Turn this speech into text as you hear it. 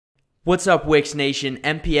What's up, Wix Nation?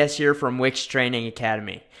 MPS here from Wix Training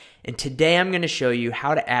Academy. And today I'm going to show you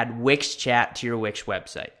how to add Wix Chat to your Wix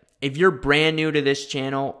website. If you're brand new to this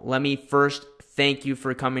channel, let me first thank you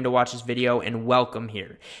for coming to watch this video and welcome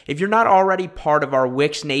here. If you're not already part of our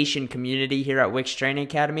Wix Nation community here at Wix Training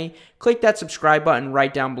Academy, click that subscribe button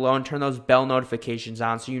right down below and turn those bell notifications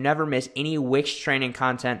on so you never miss any Wix training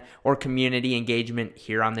content or community engagement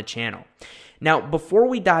here on the channel. Now, before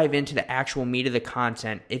we dive into the actual meat of the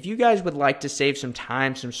content, if you guys would like to save some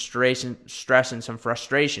time, some stress and some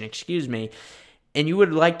frustration, and you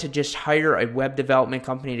would like to just hire a web development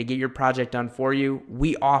company to get your project done for you,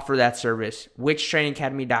 we offer that service.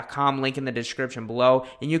 WixTrainingAcademy.com, link in the description below,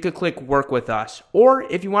 and you could click work with us. Or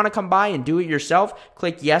if you want to come by and do it yourself,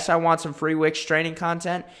 click yes, I want some free Wix training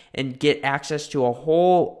content and get access to a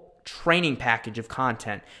whole training package of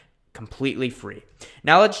content completely free.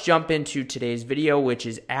 Now let's jump into today's video, which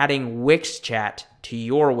is adding Wix Chat to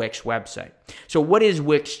your Wix website. So what is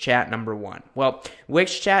Wix Chat, number one? Well,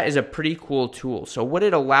 Wix Chat is a pretty cool tool. So what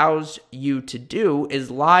it allows you to do is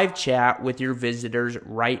live chat with your visitors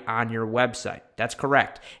right on your website. That's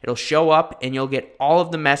correct. It'll show up and you'll get all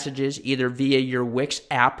of the messages either via your Wix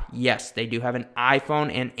app. Yes, they do have an iPhone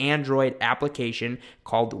and Android application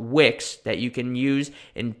called Wix that you can use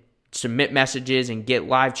and submit messages and get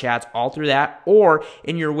live chats all through that, or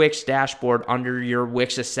in your Wix dashboard under your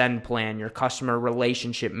Wix Ascend plan, your customer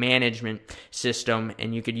relationship management system,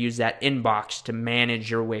 and you could use that inbox to manage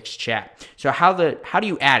your Wix chat. So how do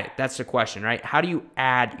you add it? That's the question, right? How do you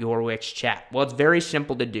add your Wix chat? Well, it's very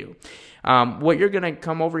simple to do. What you're going to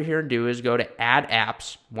come over here and do is go to Add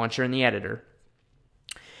Apps once you're in the editor.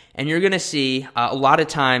 And you're going to see a lot of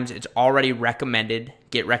times it's already recommended,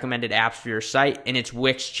 get recommended apps for your site, and it's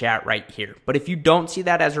Wix Chat right here. But if you don't see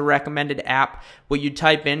that as a recommended app, what you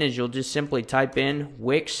type in is you'll just simply type in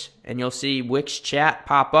Wix, and you'll see Wix Chat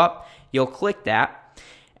pop up. You'll click that,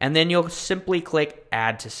 and then you'll simply click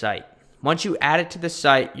Add to Site. Once you add it to the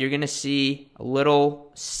site, you're going to see a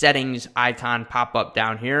little settings icon pop up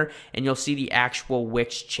down here, and you'll see the actual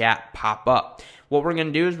Wix Chat pop up. What we're going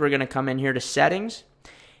to do is we're going to come in here to Settings,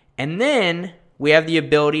 and then we have the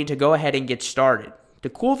ability to go ahead and get started. The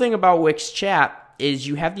cool thing about Wix Chat is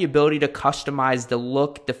you have the ability to customize the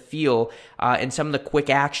look, the feel, and some of the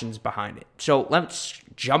quick actions behind it. So let's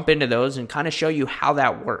jump into those and kind of show you how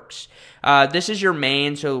that works. This is your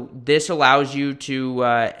main, so this allows you to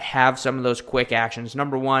have some of those quick actions.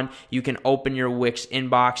 Number one, you can open your Wix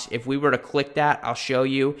inbox. If we were to click that, I'll show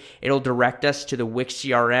you. It'll direct us to the Wix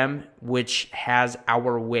CRM, which has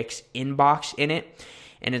our Wix inbox in it.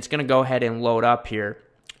 And it's going to go ahead and load up here.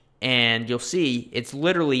 And you'll see it's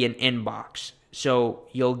literally an inbox. So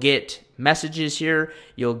you'll get messages here,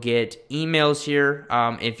 you'll get emails here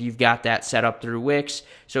if you've got that set up through Wix.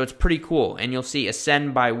 So it's pretty cool. And you'll see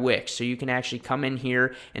Ascend by Wix. So you can actually come in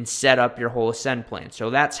here and set up your whole Ascend plan. So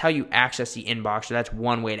that's how you access the inbox. So that's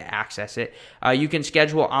one way to access it. You can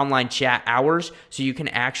schedule online chat hours. So you can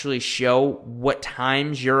actually show what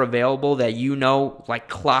times you're available that you know, like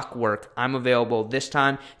clockwork. I'm available this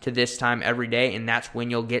time to this time every day. And that's when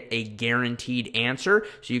you'll get a guaranteed answer.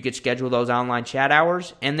 So you could schedule those online chat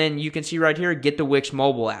hours. And then you can see right here, get the Wix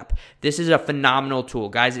mobile app. This is a phenomenal tool,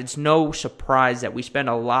 guys. It's no surprise that we spend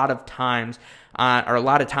a lot of time on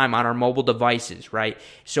our mobile devices, right?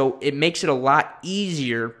 So it makes it a lot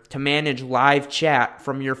easier to manage live chat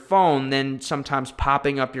from your phone than sometimes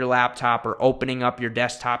popping up your laptop or opening up your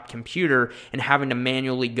desktop computer and having to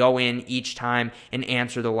manually go in each time and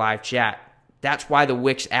answer the live chat. That's why the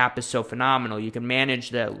Wix app is so phenomenal. You can manage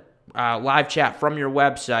the live chat from your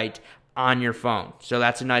website on your phone. So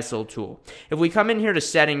that's a nice little tool. If we come in here to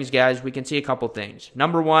settings, guys, we can see a couple things.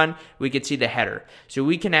 Number one, we can see the header. So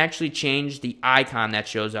we can actually change the icon that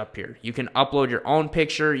shows up here. You can upload your own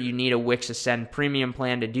picture. You need a Wix Ascend premium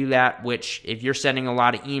plan to do that, which if you're sending a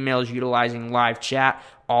lot of emails utilizing live chat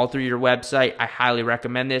all through your website, I highly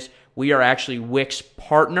recommend this. We are actually Wix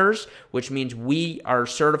partners, which means we are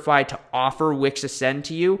certified to offer Wix Ascend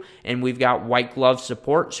to you, and we've got white glove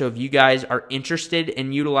support. So if you guys are interested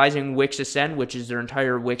in utilizing Wix Ascend, which is their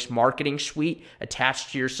entire Wix marketing suite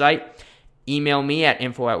attached to your site, email me at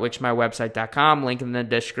info@wixmywebsite.com, link in the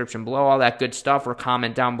description below, all that good stuff, or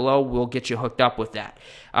comment down below. We'll get you hooked up with that.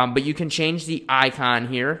 But you can change the icon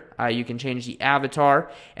here. You can change the avatar,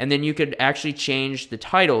 and then you could actually change the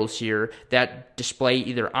titles here that display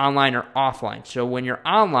either online or offline. So when you're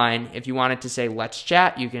online, if you wanted to say let's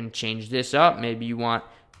chat, you can change this up. Maybe you want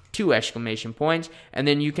 2 exclamation points, and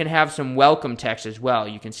then you can have some welcome text as well.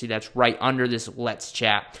 You can see that's right under this let's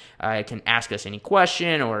chat. It can ask us any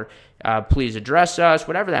question or please address us,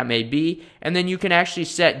 whatever that may be. And then you can actually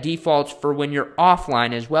set defaults for when you're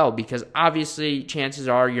offline as well, because obviously chances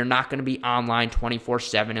are you're not going to be online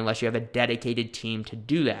 24/7 unless you have a dedicated team to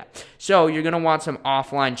do that. So you're going to want some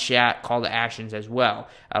offline chat call to actions as well,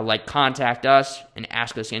 like contact us and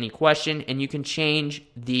ask us any question, and you can change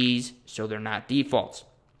these so they're not defaults.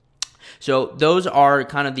 So those are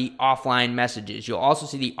kind of the offline messages. You'll also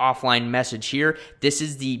see the offline message here. This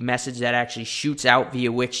is the message that actually shoots out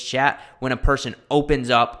via Wix Chat when a person opens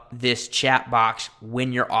up this chat box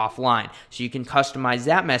when you're offline. So you can customize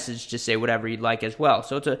that message to say whatever you'd like as well.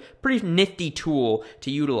 So it's a pretty nifty tool to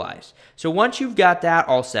utilize. So once you've got that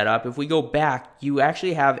all set up, if we go back, you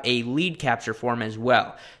actually have a lead capture form as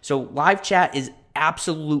well. So live chat is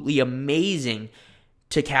absolutely amazing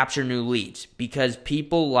to capture new leads because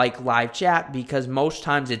people like live chat because most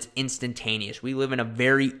times it's instantaneous. We live in a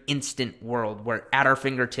very instant world where at our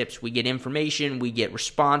fingertips we get information, we get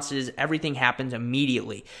responses, everything happens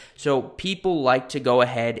immediately. So people like to go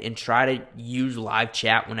ahead and try to use live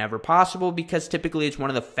chat whenever possible because typically it's one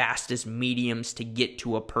of the fastest mediums to get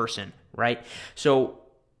to a person, right? So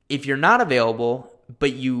if you're not available,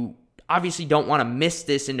 but you obviously don't want to miss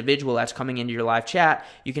this individual that's coming into your live chat,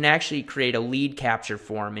 you can actually create a lead capture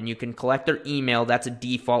form and you can collect their email. That's a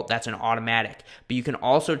default, that's an automatic. But you can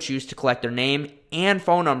also choose to collect their name and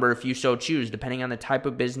phone number if you so choose, depending on the type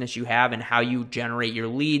of business you have and how you generate your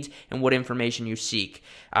leads and what information you seek.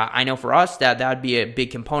 I know for us that would be a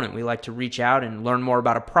big component. We like to reach out and learn more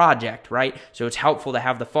about a project, right? So it's helpful to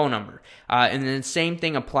have the phone number. And then the same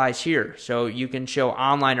thing applies here. So you can show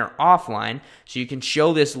online or offline. So you can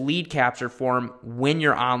show this lead capture form when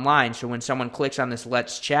you're online. So when someone clicks on this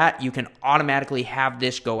let's chat, you can automatically have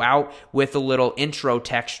this go out with a little intro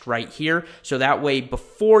text right here. So that way,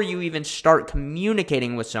 before you even start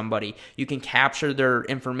communicating with somebody, you can capture their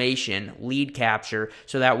information, lead capture,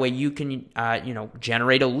 so that way you can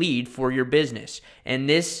generate a lead for your business. And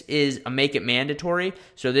this is a make it mandatory.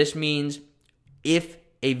 So this means if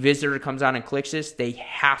a visitor comes on and clicks this, they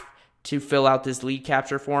have to fill out this lead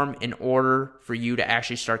capture form in order for you to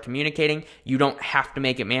actually start communicating. You don't have to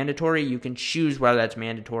make it mandatory. You can choose whether that's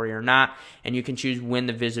mandatory or not, and you can choose when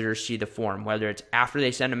the visitors see the form, whether it's after they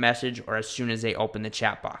send a message or as soon as they open the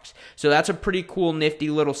chat box. So that's a pretty cool, nifty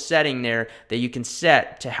little setting there that you can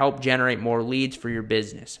set to help generate more leads for your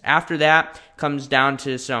business. After that comes down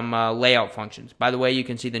to some layout functions. By the way, you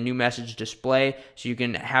can see the new message display, so you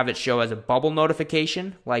can have it show as a bubble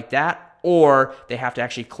notification like that, or they have to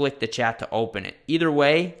actually click the chat to open it. Either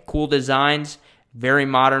way, cool designs, very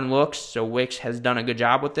modern looks, so Wix has done a good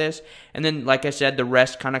job with this. And then, like I said, the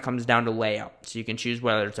rest kind of comes down to layout. So you can choose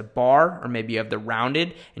whether it's a bar or maybe you have the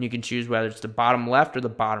rounded, and you can choose whether it's the bottom left or the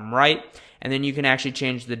bottom right. And then you can actually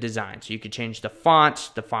change the design. So you could change the fonts,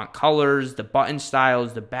 the font colors, the button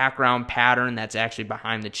styles, the background pattern that's actually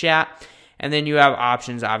behind the chat. And then you have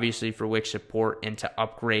options, obviously, for Wix support and to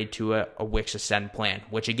upgrade to a Wix Ascend plan,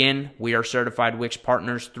 which, again, we are certified Wix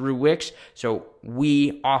partners through Wix. So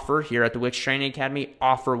we offer here at the Wix Training Academy,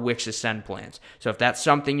 offer Wix Ascend plans. So if that's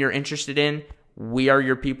something you're interested in, we are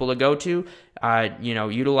your people to go to.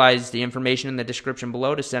 Utilize the information in the description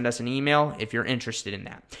below to send us an email if you're interested in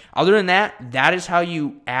that. Other than that, that is how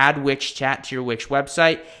you add Wix Chat to your Wix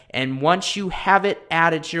website. And once you have it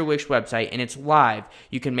added to your Wix website and it's live,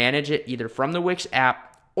 you can manage it either from the Wix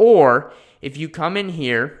app, or if you come in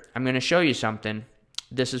here, I'm going to show you something.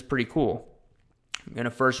 This is pretty cool. I'm going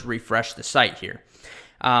to first refresh the site here.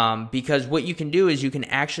 Because what you can do is you can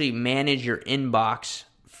actually manage your inbox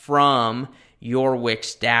from your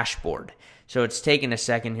Wix dashboard. So it's taking a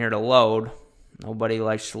second here to load. Nobody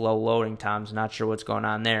likes slow loading times. Not sure what's going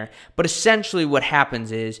on there. But essentially what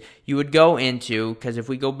happens is you would go into, because if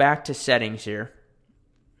we go back to settings here.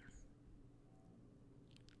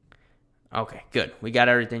 Okay, good. We got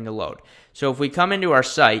everything to load. So if we come into our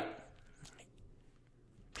site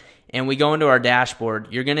and we go into our dashboard,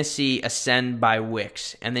 you're going to see Ascend by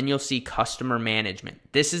Wix, and then you'll see Customer Management.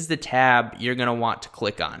 This is the tab you're going to want to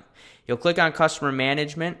click on. You'll click on Customer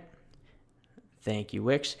Management. Thank you,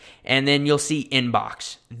 Wix. And then you'll see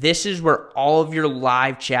Inbox. This is where all of your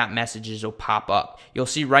live chat messages will pop up. You'll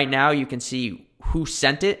see right now, you can see who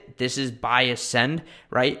sent it. This is by Ascend,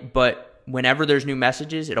 right? But whenever there's new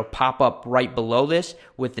messages, it'll pop up right below this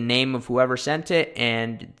with the name of whoever sent it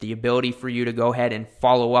and the ability for you to go ahead and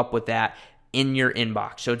follow up with that in your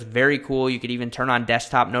inbox. So it's very cool. You could even turn on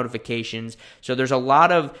desktop notifications. So there's a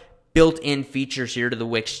lot of built-in features here to the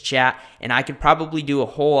Wix Chat, and I could probably do a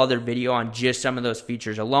whole other video on just some of those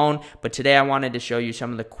features alone, but today I wanted to show you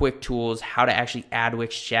some of the quick tools, how to actually add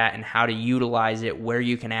Wix Chat and how to utilize it, where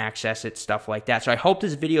you can access it, stuff like that. So I hope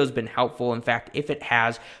this video has been helpful. In fact, if it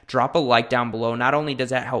has, drop a like down below. Not only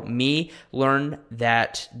does that help me learn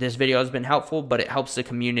that this video has been helpful, but it helps the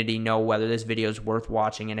community know whether this video is worth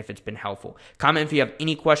watching and if it's been helpful. Comment if you have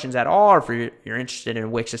any questions at all, or if you're interested in a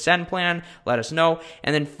Wix Ascend plan, let us know.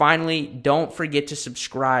 And then finally, don't forget to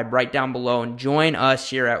subscribe right down below and join us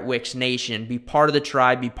here at Wix Nation. Be part of the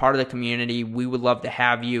tribe, be part of the community. We would love to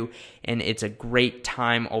have you, and it's a great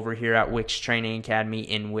time over here at Wix Training Academy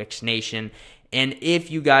in Wix Nation. And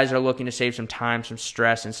if you guys are looking to save some time, some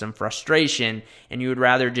stress, and some frustration, and you would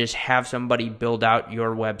rather just have somebody build out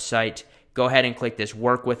your website, go ahead and click this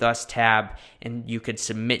Work With Us tab, and you could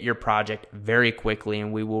submit your project very quickly,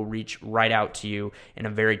 and we will reach right out to you in a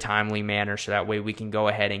very timely manner, so that way we can go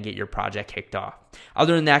ahead and get your project kicked off.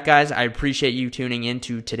 Other than that, guys, I appreciate you tuning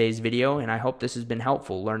into today's video, and I hope this has been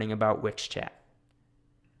helpful learning about Wix Chat.